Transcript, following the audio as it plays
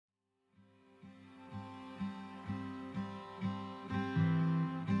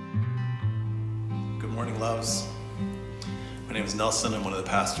loves. My name is Nelson. I'm one of the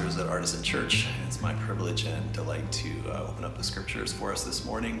pastors at Artisan Church. It's my privilege and delight to open up the scriptures for us this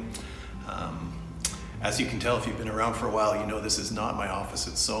morning. As you can tell, if you've been around for a while, you know this is not my office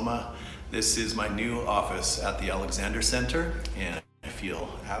at Soma. This is my new office at the Alexander Center, and I feel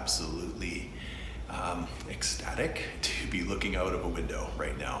absolutely ecstatic to be looking out of a window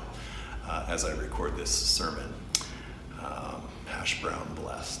right now as I record this sermon. Hash brown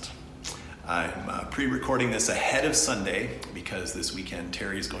blessed. I'm pre-recording this ahead of Sunday because this weekend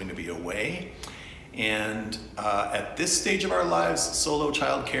Terry is going to be away. And at this stage of our lives, solo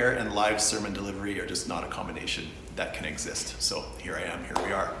childcare and live sermon delivery are just not a combination that can exist. So here I am, here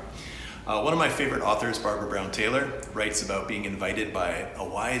we are. One of my favorite authors, Barbara Brown Taylor, writes about being invited by a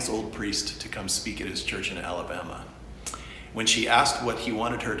wise old priest to come speak at his church in Alabama. When she asked what he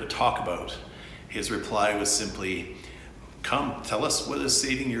wanted her to talk about, his reply was simply, "Come, tell us what is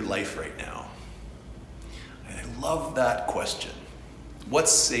saving your life right now." And I love that question.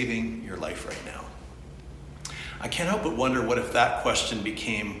 What's saving your life right now? I can't help but wonder what if that question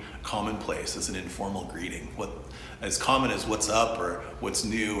became commonplace as an informal greeting, as common as what's up or what's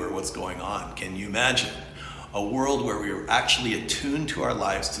new or what's going on. Can you imagine a world where we were actually attuned to our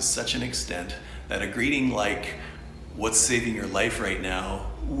lives to such an extent that a greeting like, "What's saving your life right now?"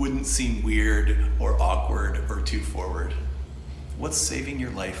 wouldn't seem weird or awkward or too forward? What's saving your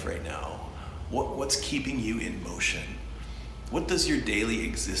life right now? What's keeping you in motion? What does your daily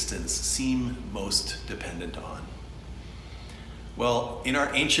existence seem most dependent on? Well, in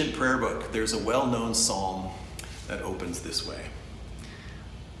our ancient prayer book, there's a well-known psalm that opens this way.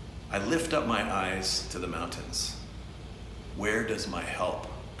 "I lift up my eyes to the mountains. Where does my help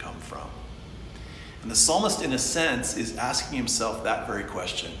come from?" And the psalmist, in a sense, is asking himself that very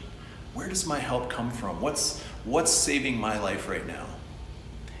question. Where does my help come from? What's saving my life right now?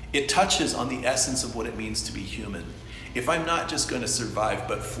 It touches on the essence of what it means to be human. If I'm not just going to survive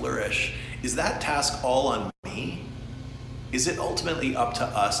but flourish, is that task all on me? Is it ultimately up to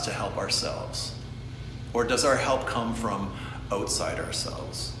us to help ourselves? Or does our help come from outside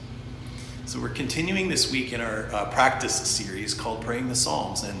ourselves? So we're continuing this week in our practice series called Praying the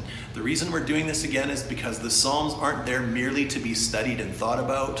Psalms. And the reason we're doing this again is because the Psalms aren't there merely to be studied and thought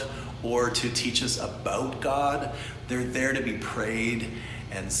about or to teach us about God. They're there to be prayed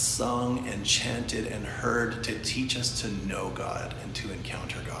and sung and chanted and heard to teach us to know God and to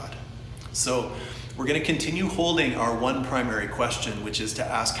encounter God. So we're going to continue holding our one primary question, which is to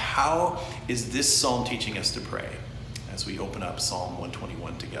ask, how is this psalm teaching us to pray, as we open up Psalm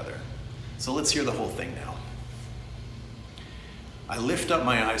 121 together. So let's hear the whole thing now. "I lift up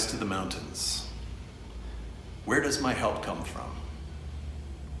my eyes to the mountains. Where does my help come from?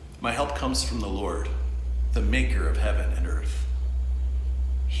 My help comes from the Lord, the maker of heaven and earth.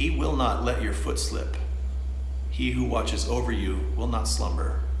 He will not let your foot slip. He who watches over you will not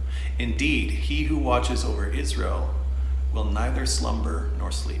slumber. Indeed, he who watches over Israel will neither slumber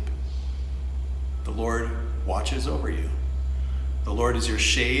nor sleep. The Lord watches over you. The Lord is your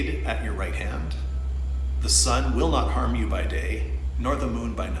shade at your right hand. The sun will not harm you by day, nor the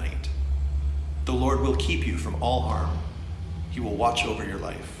moon by night. The Lord will keep you from all harm. He will watch over your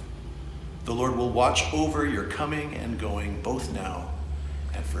life. The Lord will watch over your coming and going, both now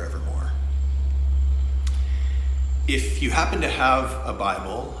and forevermore." If you happen to have a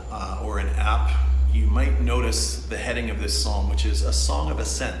Bible or an app, you might notice the heading of this psalm, which is a song of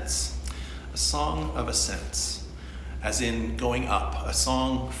ascents. A song of ascents, as in going up, a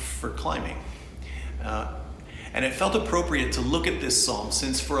song for climbing. And it felt appropriate to look at this psalm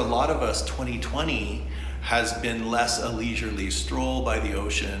since for a lot of us, 2020 has been less a leisurely stroll by the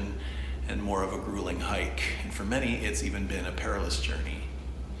ocean and more of a grueling hike. And for many, it's even been a perilous journey.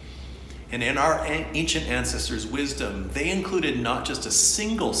 And in our ancient ancestors' wisdom, they included not just a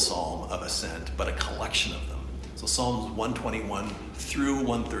single psalm of ascent, but a collection of them. So Psalms 121 through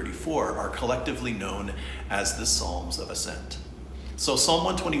 134 are collectively known as the Psalms of Ascent. So Psalm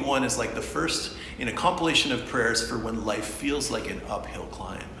 121 is like the first in a compilation of prayers for when life feels like an uphill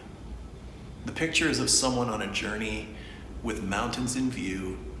climb. The picture is of someone on a journey with mountains in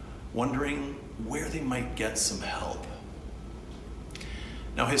view, wondering where they might get some help.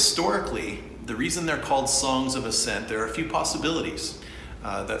 Now, historically, the reason they're called songs of ascent, there are a few possibilities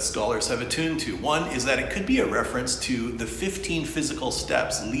that scholars have attuned to. One is that it could be a reference to the 15 physical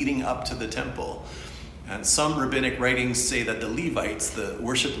steps leading up to the temple. And some rabbinic writings say that the Levites, the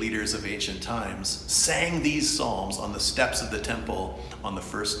worship leaders of ancient times, sang these psalms on the steps of the temple on the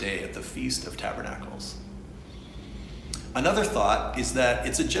first day at the Feast of Tabernacles. Another thought is that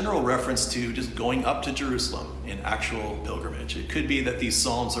it's a general reference to just going up to Jerusalem in actual pilgrimage. It could be that these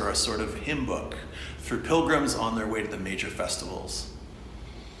psalms are a sort of hymn book for pilgrims on their way to the major festivals.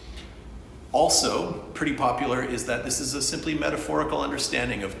 Also, pretty popular is that this is a simply metaphorical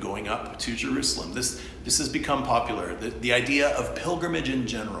understanding of going up to Jerusalem. This has become popular. The idea of pilgrimage in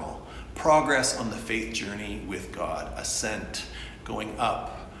general, progress on the faith journey with God, ascent, going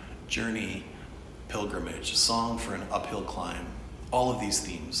up, journey, pilgrimage, a song for an uphill climb. All of these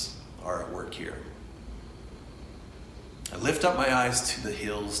themes are at work here. I lift up my eyes to the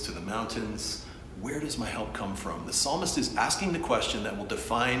hills, to the mountains. Where does my help come from? The psalmist is asking the question that will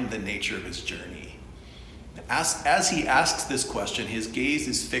define the nature of his journey. As he asks this question, his gaze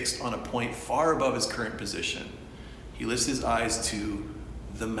is fixed on a point far above his current position. He lifts his eyes to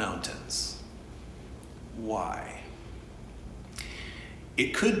the mountains. Why?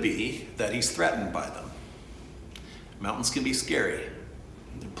 It could be that he's threatened by them. Mountains can be scary.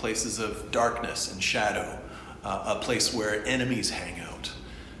 They're places of darkness and shadow, a place where enemies hang out.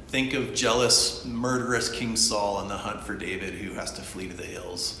 Think of jealous, murderous King Saul on the hunt for David, who has to flee to the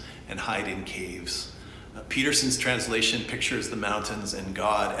hills and hide in caves. Peterson's translation pictures the mountains and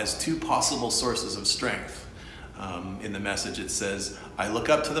God as two possible sources of strength. In the Message it says, I look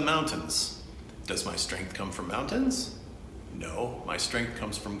up to the mountains. Does my strength come from mountains? No, my strength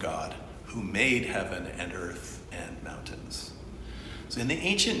comes from God, who made heaven and earth and mountains. So in the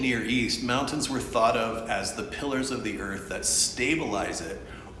ancient Near East, mountains were thought of as the pillars of the earth that stabilize it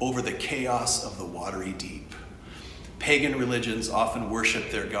over the chaos of the watery deep. Pagan religions often worship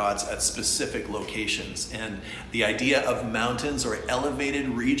their gods at specific locations, and the idea of mountains or elevated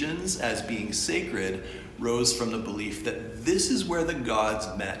regions as being sacred rose from the belief that this is where the gods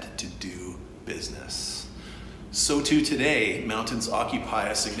met to do business. So too today, mountains occupy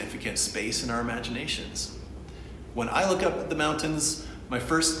a significant space in our imaginations. When I look up at the mountains, my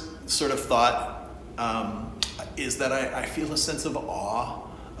first sort of thought is that I feel a sense of awe,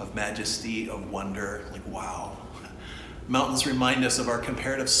 of majesty, of wonder, like wow. Mountains remind us of our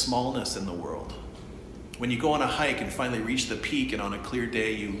comparative smallness in the world. When you go on a hike and finally reach the peak, and on a clear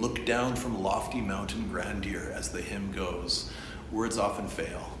day you look down from lofty mountain grandeur, as the hymn goes, words often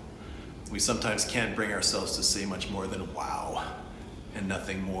fail. We sometimes can't bring ourselves to say much more than wow, and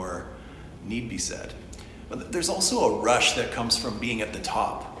nothing more need be said. But there's also a rush that comes from being at the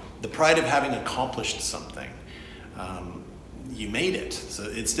top, the pride of having accomplished something. You made it. So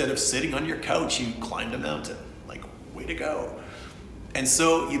instead of sitting on your couch, you climbed a mountain. Like, way to go. And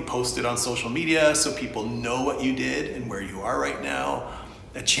so you post it on social media so people know what you did and where you are right now.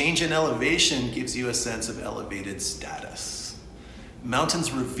 A change in elevation gives you a sense of elevated status.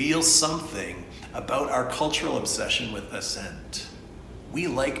 Mountains reveal something about our cultural obsession with ascent. We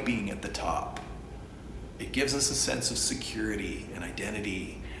like being at the top. It gives us a sense of security and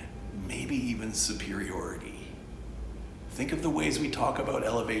identity, maybe even superiority. Think of the ways we talk about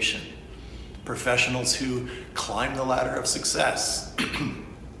elevation. Professionals who climb the ladder of success.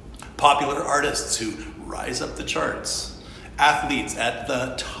 Popular artists who rise up the charts. Athletes at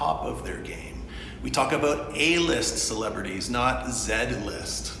the top of their game. We talk about A-list celebrities, not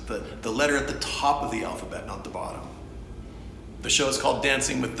Z-list. The letter at the top of the alphabet, not the bottom. The show is called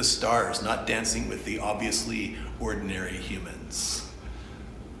Dancing with the Stars, not Dancing with the Obviously Ordinary Humans.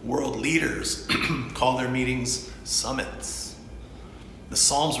 World leaders call their meetings summits. The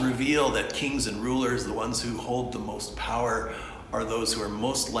Psalms reveal that kings and rulers, the ones who hold the most power, are those who are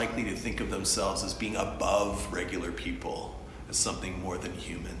most likely to think of themselves as being above regular people, as something more than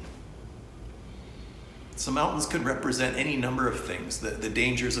human. So mountains could represent any number of things, the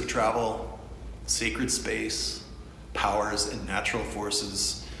dangers of travel, sacred space, powers and natural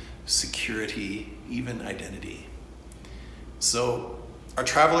forces, security, even identity. So our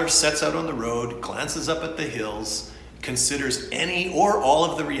traveler sets out on the road, glances up at the hills, considers any or all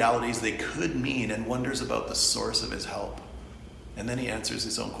of the realities they could mean, and wonders about the source of his help. And then he answers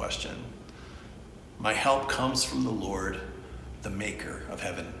his own question. My help comes from the Lord, the maker of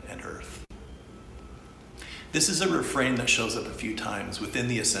heaven and earth. This is a refrain that shows up a few times within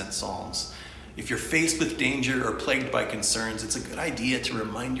the Ascent Psalms. If you're faced with danger or plagued by concerns, it's a good idea to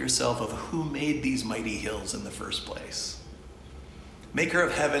remind yourself of who made these mighty hills in the first place. Maker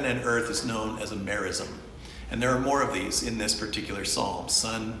of heaven and earth is known as a merism, and there are more of these in this particular psalm: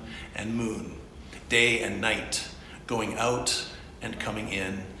 sun and moon, day and night, going out and coming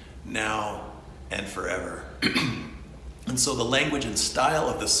in, now and forever. And so the language and style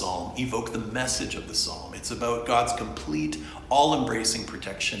of the psalm evoke the message of the psalm. It's about God's complete, all-embracing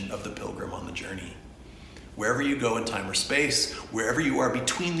protection of the pilgrim on the journey. Wherever you go in time or space, wherever you are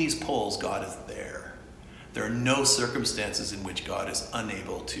between these poles, God is there. There are no circumstances in which God is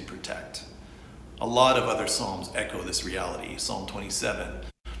unable to protect. A lot of other Psalms echo this reality. Psalm 27,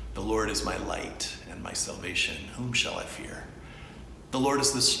 "The Lord is my light and my salvation. Whom shall I fear? The Lord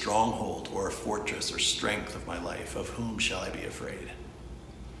is the stronghold or a fortress or strength of my life. Of whom shall I be afraid?"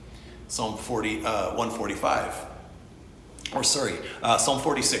 Psalm 145. Psalm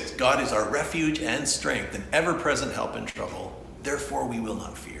 46, "God is our refuge and strength, an ever-present help in trouble. Therefore we will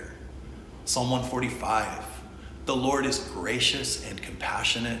not fear." Psalm 145, "The Lord is gracious and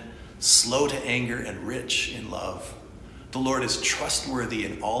compassionate, slow to anger and rich in love. The Lord is trustworthy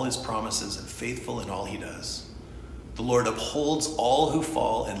in all his promises and faithful in all he does. The Lord upholds all who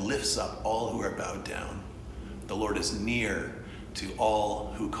fall and lifts up all who are bowed down. The Lord is near to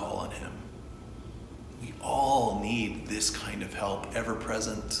all who call on him." We all need this kind of help,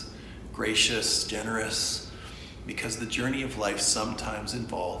 ever-present, gracious, generous, because the journey of life sometimes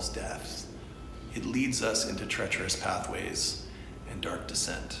involves death. It leads us into treacherous pathways and dark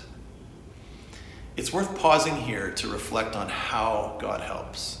descent. It's worth pausing here to reflect on how God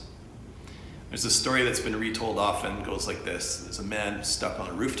helps. There's a story that's been retold often. It goes like this. There's a man stuck on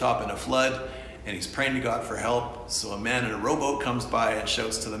a rooftop in a flood, and he's praying to God for help. So a man in a rowboat comes by and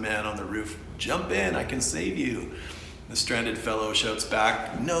shouts to the man on the roof, "Jump in, I can save you." The stranded fellow shouts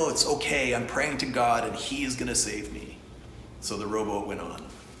back, "No, it's okay. I'm praying to God and he is going to save me." So the rowboat went on.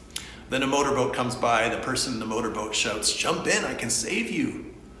 Then a motorboat comes by. The person in the motorboat shouts, "Jump in, I can save you."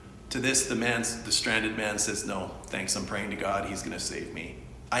 To this, the stranded man says, "No, thanks, I'm praying to God. He's going to save me.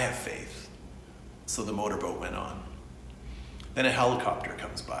 I have faith." So the motorboat went on. Then a helicopter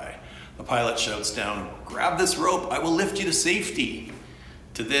comes by. The pilot shouts down, "Grab this rope, I will lift you to safety."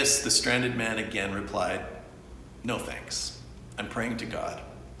 To this, the stranded man again replied, "No thanks, I'm praying to God,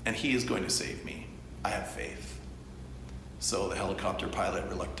 and he is going to save me. I have faith." So the helicopter pilot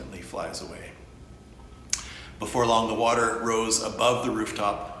reluctantly flies away. Before long, the water rose above the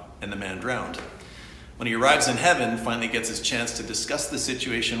rooftop, and the man drowned. When he arrives in heaven, finally gets his chance to discuss the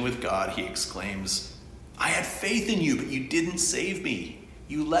situation with God, he exclaims, "I had faith in you, but you didn't save me.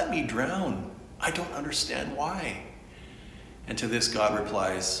 You let me drown. I don't understand why." And to this, God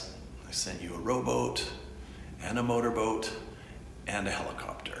replies, "I sent you a rowboat and a motorboat and a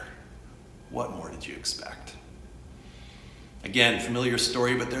helicopter. What more did you expect?" Again, familiar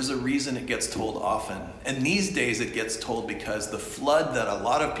story, but there's a reason it gets told often. And these days it gets told because the flood that a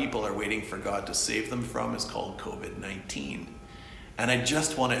lot of people are waiting for God to save them from is called COVID-19. And I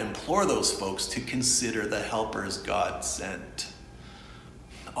just want to implore those folks to consider the helpers God sent.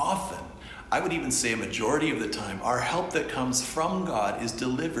 Often, I would even say a majority of the time, our help that comes from God is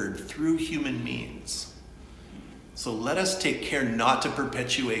delivered through human means. So let us take care not to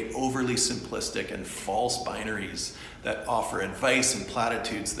perpetuate overly simplistic and false binaries that offer advice and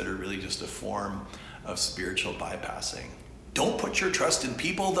platitudes that are really just a form of spiritual bypassing. Don't put your trust in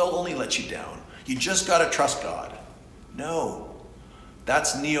people, they'll only let you down. You just got to trust God. No,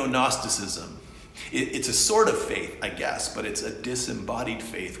 that's neo-Gnosticism. It's a sort of faith, I guess, but it's a disembodied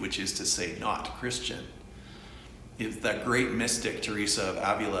faith, which is to say not Christian. It's that great mystic, Teresa of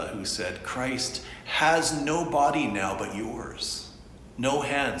Avila, who said, "Christ has no body now but yours. No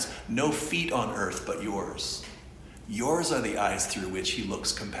hands, no feet on earth but yours. Yours are the eyes through which he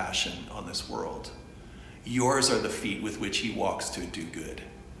looks compassion on this world. Yours are the feet with which he walks to do good.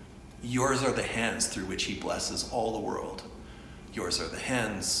 Yours are the hands through which he blesses all the world. Yours are the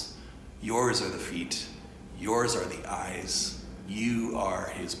hands, yours are the feet, yours are the eyes. You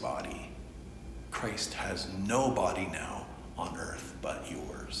are his body. Christ has no body now on earth but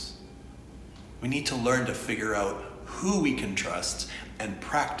yours." We need to learn to figure out who we can trust and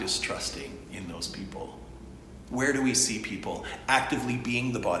practice trusting in those people. Where do we see people actively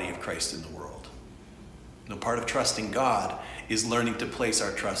being the body of Christ in the world? No, part of trusting God is learning to place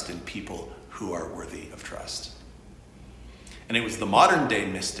our trust in people who are worthy of trust. And it was the modern day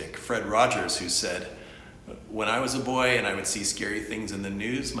mystic, Fred Rogers, who said, "When I was a boy and I would see scary things in the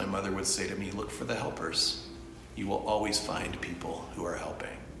news, my mother would say to me, 'Look for the helpers. You will always find people who are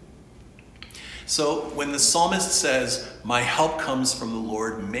helping.'" So when the psalmist says, "My help comes from the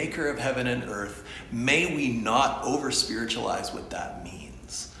Lord, maker of heaven and earth," may we not over-spiritualize what that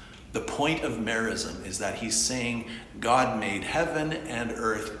means. The point of merism is that he's saying God made heaven and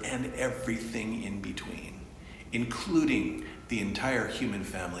earth and everything in between, including the entire human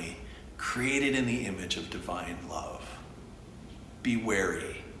family, created in the image of divine love. Be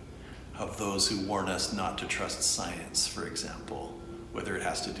wary of those who warn us not to trust science, for example, whether it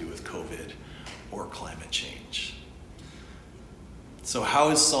has to do with COVID or climate change. So how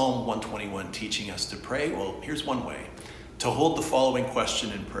is Psalm 121 teaching us to pray? Well, here's one way: to hold the following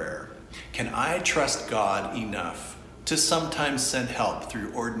question in prayer. Can I trust God enough to sometimes send help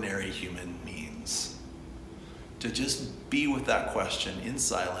through ordinary human means? To just be with that question in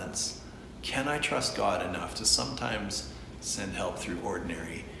silence. Can I trust God enough to sometimes send help through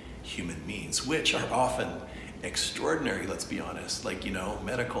ordinary human means, which are often extraordinary, let's be honest, like,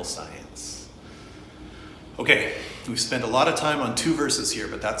 medical science. Okay, we've spent a lot of time on 2 verses here,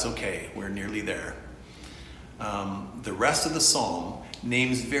 but that's okay. We're nearly there. The rest of the psalm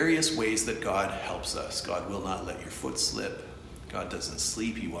names various ways that God helps us. God will not let your foot slip. God doesn't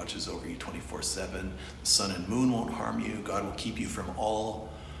sleep. He watches over you 24/7. The sun and moon won't harm you. God will keep you from all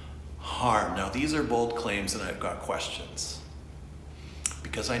harm. Now, these are bold claims, and I've got questions.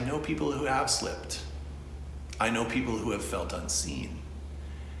 Because I know people who have slipped. I know people who have felt unseen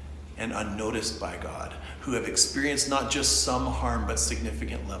and unnoticed by God, who have experienced not just some harm, but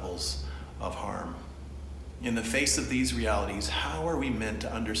significant levels of harm. In the face of these realities, how are we meant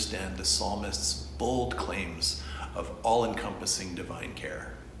to understand the psalmist's bold claims of all-encompassing divine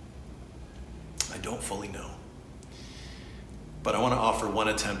care? I don't fully know. But I want to offer one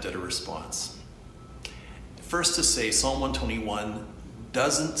attempt at a response. First, to say Psalm 121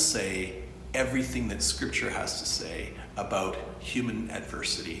 doesn't say everything that Scripture has to say about human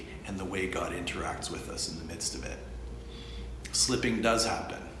adversity and the way God interacts with us in the midst of it. Slipping does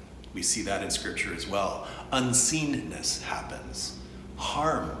happen. We see that in Scripture as well. Unseenness happens.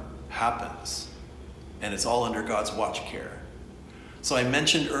 Harm happens. And it's all under God's watch care. So I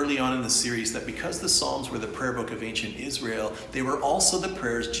mentioned early on in the series that because the Psalms were the prayer book of ancient Israel, they were also the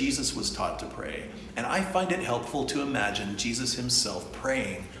prayers Jesus was taught to pray. And I find it helpful to imagine Jesus himself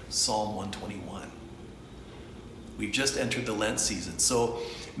praying Psalm 121. We've just entered the Lent season, so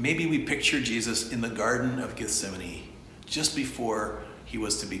maybe we picture Jesus in the Garden of Gethsemane just before he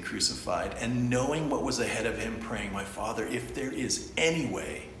was to be crucified, and knowing what was ahead of him, praying, "My Father, if there is any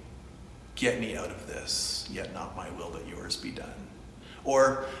way, get me out of this, yet not my will but yours be done."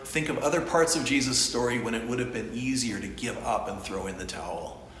 Or think of other parts of Jesus' story when it would have been easier to give up and throw in the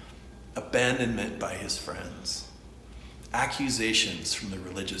towel. Abandonment by his friends, accusations from the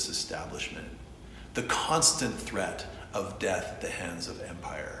religious establishment, the constant threat of death at the hands of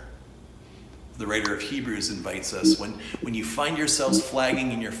empire. The writer of Hebrews invites us, when you find yourselves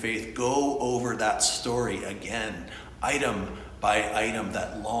flagging in your faith, go over that story again, item by item,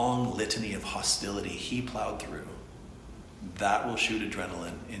 that long litany of hostility he plowed through. That will shoot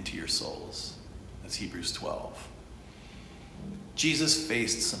adrenaline into your souls. That's Hebrews 12. Jesus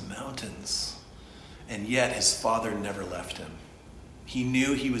faced some mountains, and yet his Father never left him. He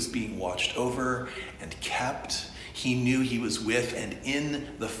knew he was being watched over and kept. He knew he was with and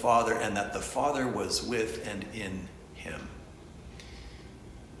in the Father, and that the Father was with and in him.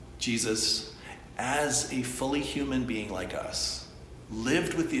 Jesus, as a fully human being like us,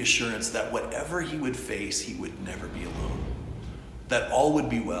 lived with the assurance that whatever he would face, he would never be alone. That all would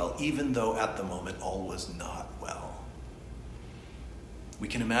be well, even though at the moment all was not well. We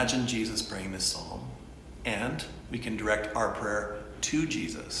can imagine Jesus praying this psalm, and we can direct our prayer to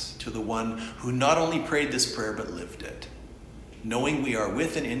Jesus, to the one who not only prayed this prayer but lived it, knowing we are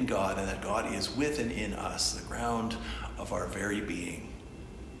with and in God, and that God is with and in us, the ground of our very being.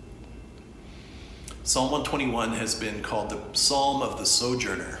 Psalm 121 has been called the Psalm of the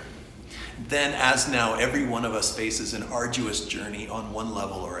Sojourner. Then, as now, every one of us faces an arduous journey on one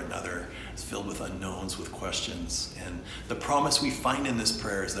level or another. It's filled with unknowns, with questions. And the promise we find in this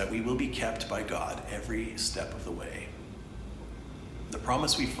prayer is that we will be kept by God every step of the way. The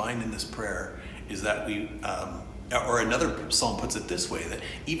promise we find in this prayer is that or another psalm puts it this way, that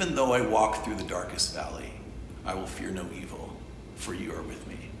even though I walk through the darkest valley, I will fear no evil, for you are with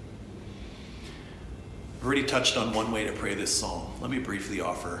me. I've already touched on one way to pray this psalm. Let me briefly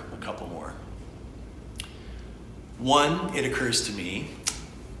offer a couple more. One, it occurs to me,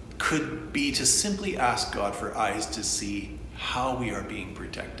 could be to simply ask God for eyes to see how we are being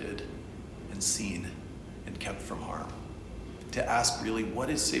protected and seen and kept from harm. To ask really, what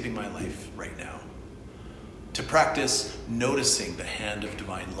is saving my life right now? To practice noticing the hand of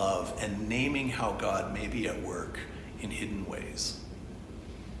divine love and naming how God may be at work in hidden ways.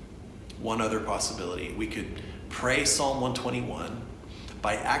 One other possibility, we could pray Psalm 121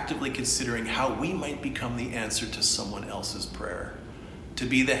 by actively considering how we might become the answer to someone else's prayer, to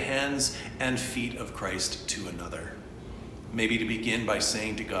be the hands and feet of Christ to another. Maybe to begin by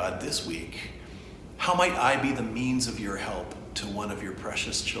saying to God this week, how might I be the means of your help to one of your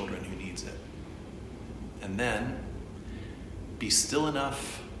precious children who needs it? And then be still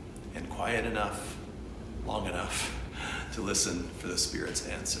enough and quiet enough, long enough to listen for the Spirit's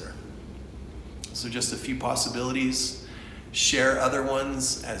answer. So just a few possibilities. Share other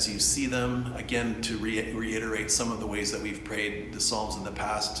ones as you see them. Again, to reiterate some of the ways that we've prayed the Psalms in the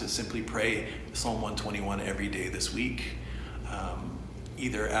past, to simply pray Psalm 121 every day this week,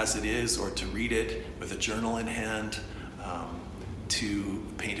 either as it is or to read it with a journal in hand, to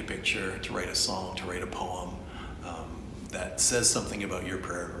paint a picture, to write a song, to write a poem that says something about your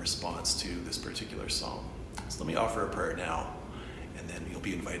prayer in response to this particular psalm. So let me offer a prayer now, and then you'll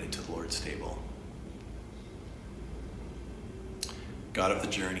be invited to the Lord's table. God of the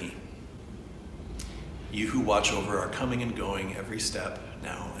journey, you who watch over our coming and going every step,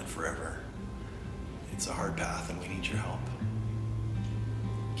 now and forever. It's a hard path and we need your help.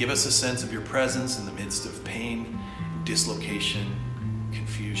 Give us a sense of your presence in the midst of pain, dislocation,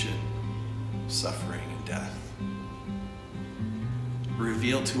 confusion, suffering, and death.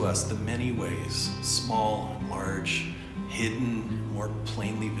 Reveal to us the many ways, small and large, hidden, more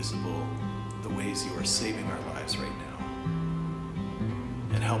plainly visible, the ways you are saving our lives right now.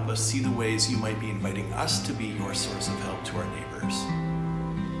 And help us see the ways you might be inviting us to be your source of help to our neighbors.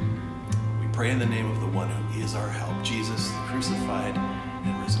 We pray in the name of the one who is our help, Jesus, the crucified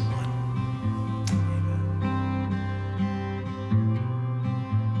and risen one.